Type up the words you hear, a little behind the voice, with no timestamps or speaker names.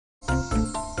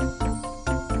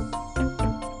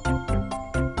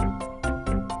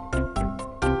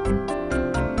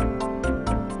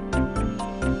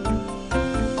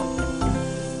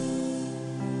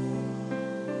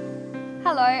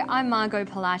I'm Margot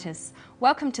Politis.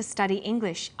 Welcome to Study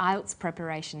English IELTS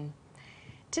preparation.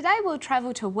 Today we'll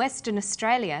travel to Western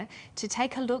Australia to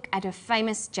take a look at a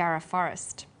famous Jarrah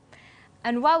forest.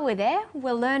 And while we're there,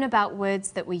 we'll learn about words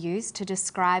that we use to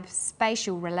describe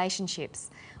spatial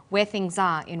relationships, where things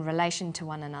are in relation to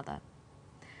one another.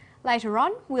 Later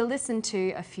on, we'll listen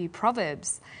to a few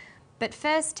proverbs. But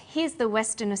first, here's the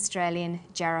Western Australian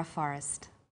Jarrah Forest.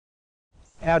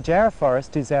 Our Jarrah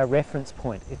Forest is our reference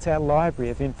point. It's our library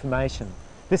of information.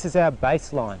 This is our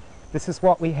baseline. This is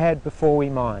what we had before we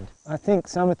mined. I think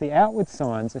some of the outward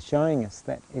signs are showing us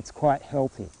that it's quite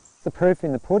healthy. The proof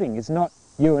in the pudding is not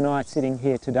you and I sitting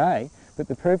here today, but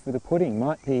the proof of the pudding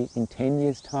might be in 10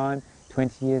 years' time,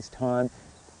 20 years' time,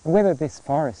 and whether this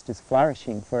forest is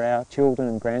flourishing for our children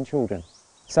and grandchildren.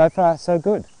 So far, so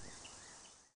good.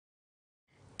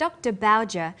 Dr.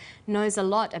 Bowger knows a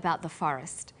lot about the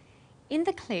forest. In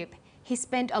the clip, he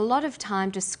spent a lot of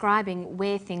time describing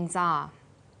where things are.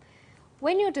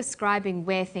 When you're describing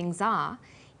where things are,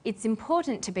 it's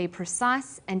important to be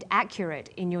precise and accurate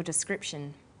in your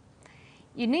description.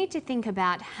 You need to think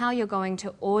about how you're going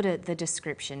to order the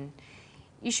description.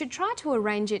 You should try to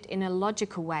arrange it in a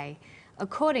logical way,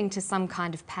 according to some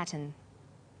kind of pattern.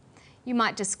 You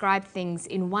might describe things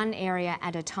in one area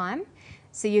at a time,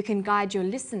 so you can guide your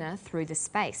listener through the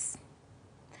space.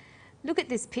 Look at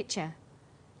this picture.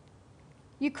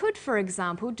 You could, for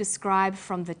example, describe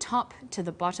from the top to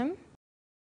the bottom,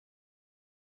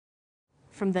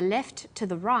 from the left to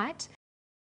the right,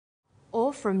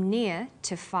 or from near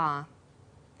to far.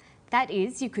 That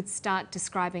is, you could start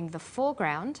describing the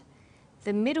foreground,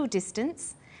 the middle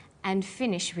distance, and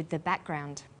finish with the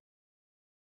background.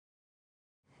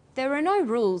 There are no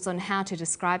rules on how to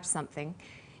describe something.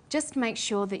 Just make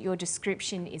sure that your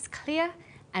description is clear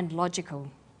and logical.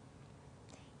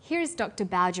 Here is Dr.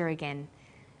 Bowger again.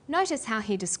 Notice how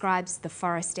he describes the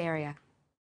forest area.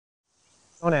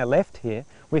 On our left here,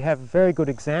 we have a very good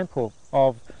example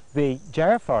of the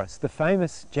Jarrah Forest, the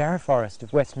famous Jarrah Forest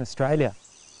of Western Australia.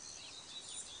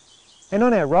 And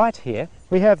on our right here,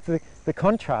 we have the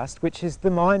contrast, which is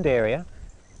the mined area.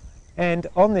 And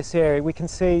on this area, we can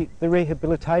see the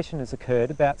rehabilitation has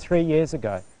occurred about 3 years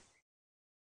ago.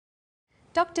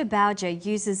 Dr. Bowger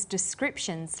uses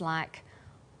descriptions like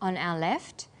on our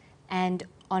left and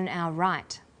on our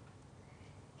right.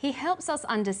 He helps us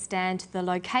understand the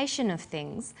location of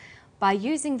things by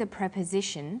using the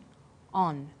preposition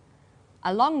on,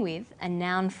 along with a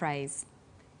noun phrase.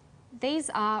 These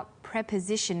are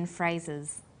preposition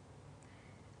phrases.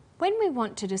 When we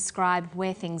want to describe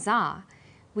where things are,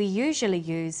 we usually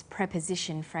use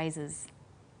preposition phrases.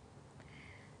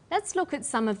 Let's look at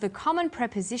some of the common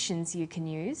prepositions you can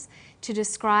use to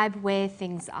describe where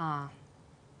things are.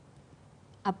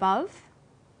 Above,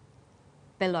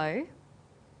 below,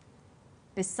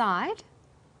 beside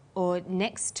or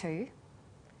next to,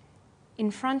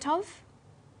 in front of,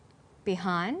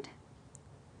 behind,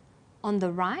 on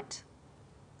the right,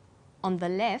 on the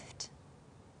left,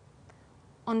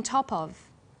 on top of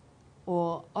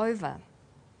or over,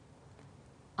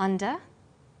 under,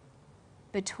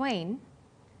 between,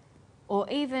 or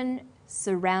even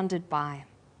surrounded by.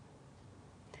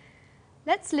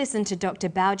 Let's listen to Dr.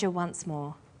 Bowger once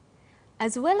more.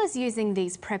 As well as using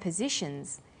these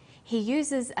prepositions, he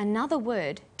uses another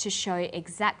word to show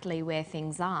exactly where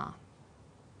things are.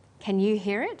 Can you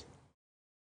hear it?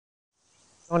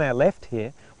 On our left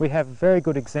here, we have a very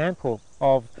good example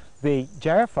of the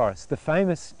Jarrah Forest, the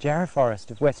famous Jarrah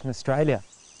Forest of Western Australia.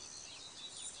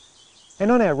 And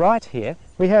on our right here,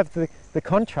 we have the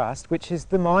contrast, which is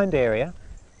the mined area.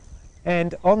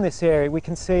 And on this area, we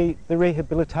can see the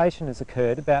rehabilitation has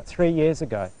occurred about 3 years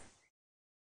ago.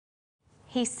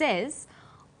 He says,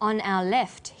 on our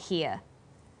left here,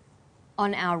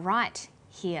 on our right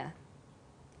here.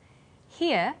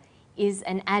 Here is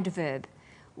an adverb.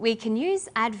 We can use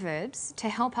adverbs to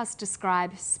help us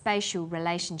describe spatial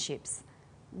relationships,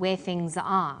 where things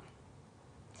are.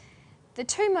 The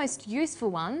two most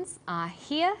useful ones are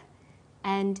here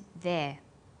and there.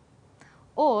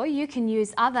 Or you can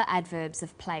use other adverbs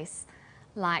of place,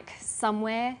 like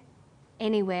somewhere,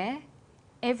 anywhere,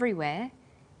 everywhere,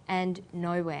 and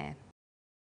nowhere.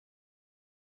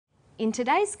 In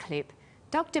today's clip,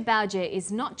 Dr. Bowger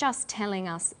is not just telling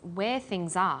us where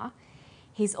things are,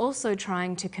 he's also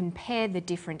trying to compare the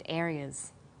different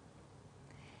areas.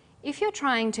 If you're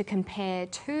trying to compare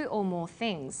two or more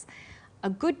things, a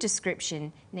good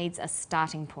description needs a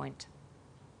starting point.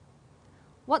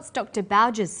 What's Dr.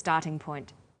 Bowger's starting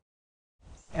point?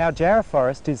 Our Jarrah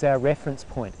Forest is our reference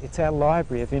point. It's our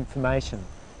library of information.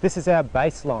 This is our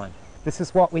baseline. This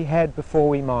is what we had before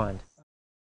we mined.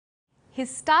 His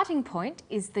starting point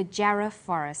is the Jarrah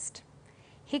Forest.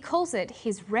 He calls it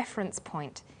his reference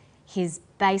point, his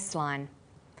baseline.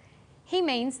 He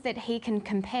means that he can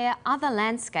compare other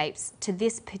landscapes to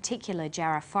this particular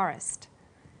Jarrah Forest.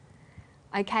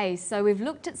 Okay, so we've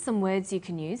looked at some words you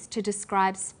can use to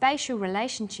describe spatial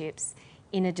relationships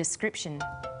in a description.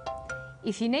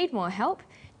 If you need more help,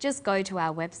 just go to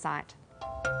our website.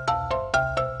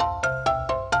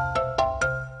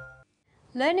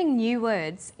 Learning new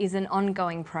words is an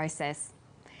ongoing process.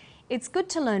 It's good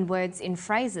to learn words in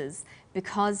phrases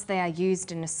because they are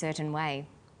used in a certain way.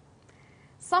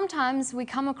 Sometimes we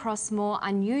come across more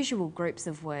unusual groups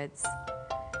of words.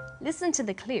 Listen to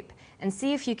the clip and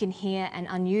see if you can hear an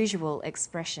unusual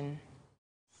expression.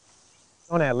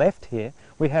 On our left here,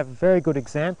 we have a very good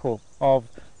example of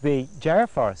the Jarrah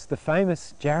Forest, the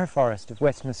famous Jarrah Forest of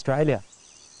Western Australia.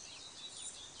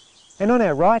 And on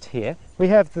our right here, we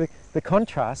have the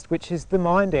contrast, which is the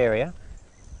mined area.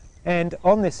 And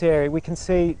on this area, we can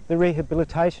see the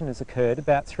rehabilitation has occurred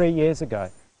about 3 years ago.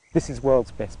 This is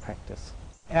world's best practice.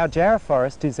 Our Jarrah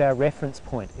Forest is our reference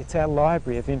point. It's our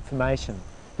library of information.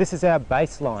 This is our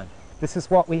baseline. This is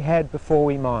what we had before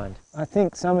we mined. I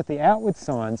think some of the outward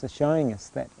signs are showing us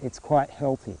that it's quite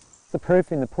healthy. The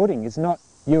proof in the pudding is not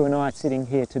you and I sitting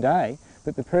here today,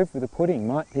 but the proof of the pudding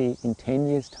might be in 10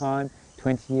 years' time,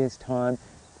 20 years' time,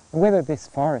 and whether this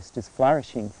forest is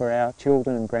flourishing for our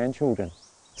children and grandchildren.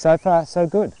 So far, so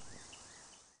good.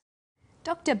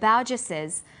 Dr. Bowger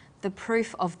says, the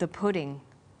proof of the pudding.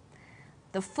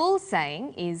 The full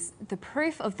saying is, the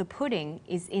proof of the pudding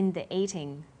is in the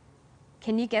eating.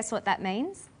 Can you guess what that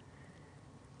means?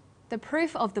 The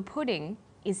proof of the pudding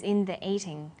is in the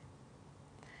eating.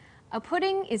 A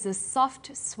pudding is a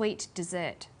soft, sweet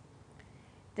dessert.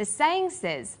 The saying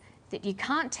says that you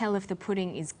can't tell if the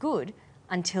pudding is good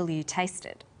until you taste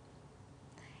it.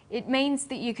 It means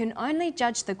that you can only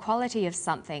judge the quality of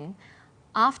something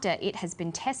after it has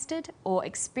been tested or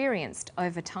experienced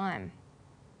over time.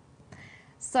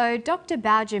 So Dr.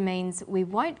 Bowger means we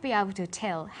won't be able to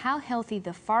tell how healthy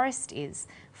the forest is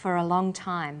for a long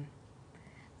time.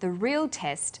 The real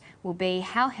test will be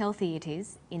how healthy it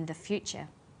is in the future.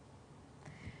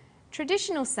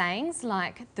 Traditional sayings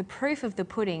like the proof of the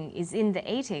pudding is in the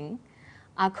eating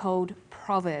are called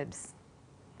proverbs.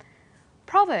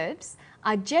 Proverbs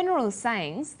are general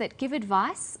sayings that give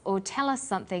advice or tell us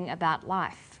something about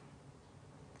life.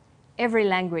 Every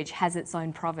language has its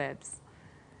own proverbs.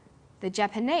 The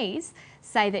Japanese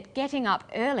say that getting up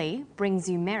early brings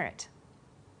you merit.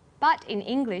 But in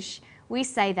English, we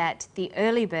say that the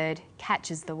early bird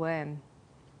catches the worm.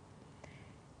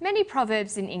 Many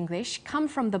proverbs in English come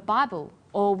from the Bible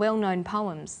or well-known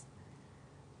poems.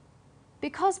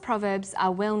 Because proverbs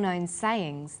are well-known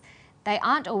sayings, they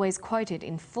aren't always quoted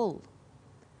in full.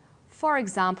 For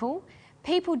example,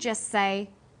 people just say,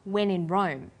 "when in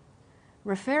Rome,"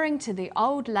 referring to the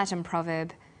old Latin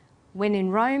proverb, "when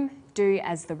in Rome, do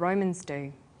as the Romans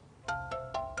do."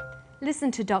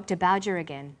 Listen to Dr. Bowger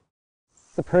again.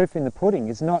 The proof in the pudding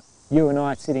is not you and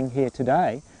I sitting here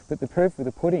today, but the proof of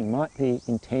the pudding might be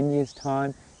in 10 years'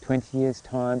 time, 20 years'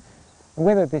 time, and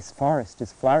whether this forest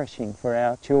is flourishing for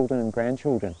our children and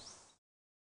grandchildren.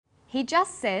 He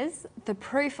just says the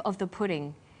proof of the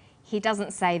pudding. He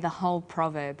doesn't say the whole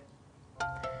proverb.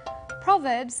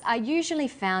 Proverbs are usually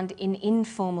found in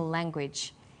informal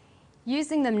language.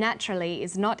 Using them naturally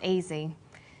is not easy.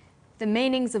 The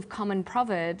meanings of common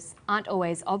proverbs aren't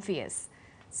always obvious,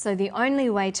 so the only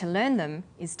way to learn them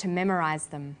is to memorize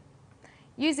them.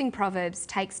 Using proverbs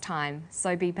takes time,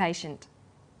 so be patient.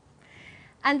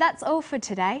 And that's all for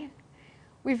today.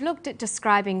 We've looked at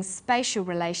describing spatial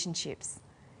relationships.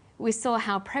 We saw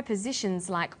how prepositions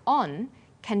like on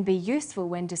can be useful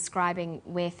when describing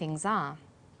where things are.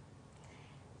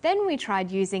 Then we tried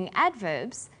using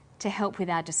adverbs to help with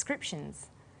our descriptions.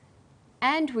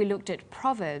 And we looked at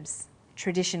proverbs,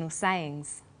 traditional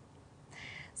sayings.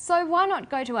 So why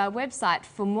not go to our website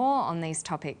for more on these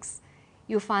topics?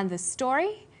 You'll find the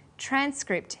story,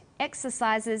 transcript,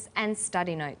 exercises and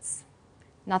study notes.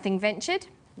 Nothing ventured,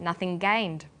 nothing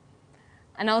gained.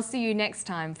 And I'll see you next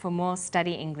time for more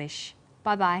Study English.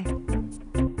 Bye-bye.